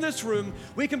us in this room,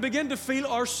 we can begin to feel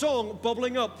our song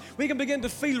bubbling up. We can begin to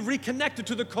feel reconnected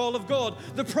to the call of God.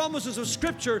 The promises of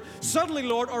Scripture suddenly,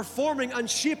 Lord, are forming and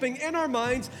shaping in our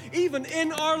minds, even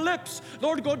in our lips.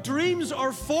 Lord God, dreams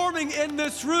are forming in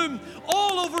this room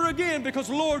all over again because,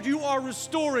 Lord, you are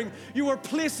restoring, you are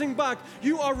placing back,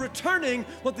 you are returning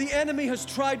what the enemy has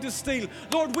tried to steal.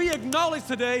 Lord, we acknowledge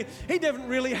today he didn't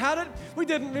really have it. We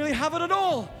didn't really have it at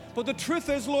all. But the truth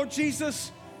is, Lord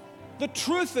Jesus, the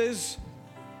truth is,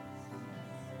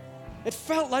 it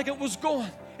felt like it was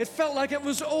gone. It felt like it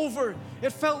was over.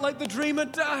 It felt like the dream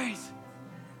had died.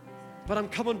 But I'm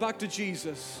coming back to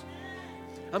Jesus.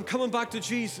 I'm coming back to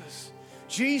Jesus.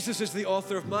 Jesus is the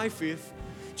author of my faith.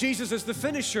 Jesus is the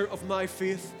finisher of my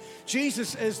faith.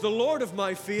 Jesus is the Lord of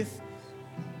my faith.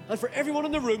 And for everyone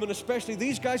in the room, and especially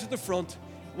these guys at the front,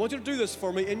 I want you to do this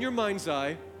for me in your mind's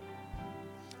eye.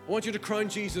 I want you to crown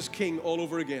Jesus King all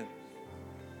over again.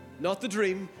 Not the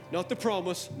dream, not the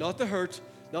promise, not the hurt,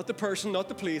 not the person, not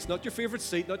the place, not your favorite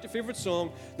seat, not your favorite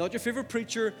song, not your favorite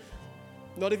preacher,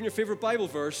 not even your favorite Bible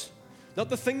verse, not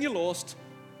the thing you lost,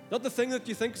 not the thing that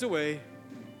you think is away,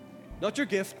 not your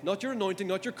gift, not your anointing,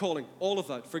 not your calling, all of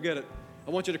that, forget it.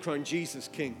 I want you to crown Jesus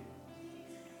King.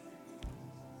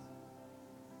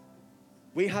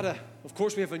 Of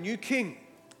course, we have a new king.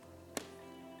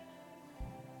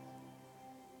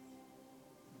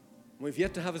 We've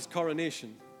yet to have his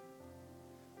coronation.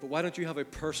 But why don't you have a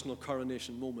personal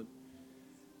coronation moment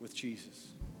with Jesus?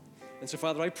 And so,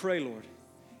 Father, I pray, Lord,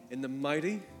 in the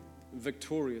mighty,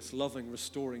 victorious, loving,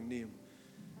 restoring name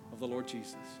of the Lord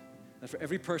Jesus. And for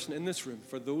every person in this room,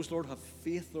 for those, Lord, who have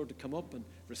faith, Lord, to come up and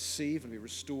receive and be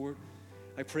restored,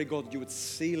 I pray, God, that you would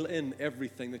seal in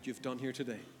everything that you've done here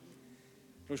today.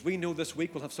 Because we know this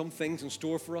week we'll have some things in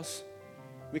store for us.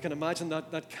 We can imagine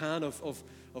that can of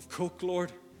Coke,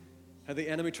 Lord, how the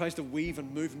enemy tries to weave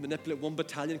and move and manipulate. One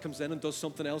battalion comes in and does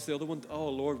something else. The other one, oh,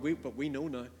 Lord, but we know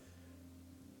now.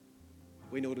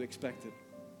 We know to expect it.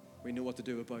 We know what to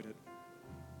do about it.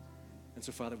 And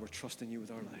so, Father, we're trusting you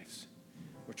with our lives.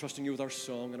 We're trusting you with our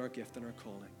song and our gift and our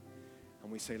calling.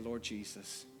 And we say, Lord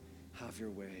Jesus, have your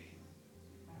way.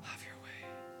 Have your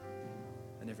way.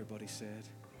 And everybody said,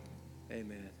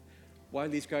 amen. While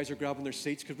these guys are grabbing their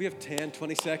seats, could we have 10,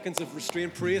 20 seconds of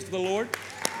restrained praise to the Lord?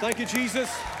 Thank you, Jesus.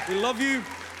 We love you.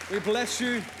 We bless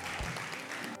you.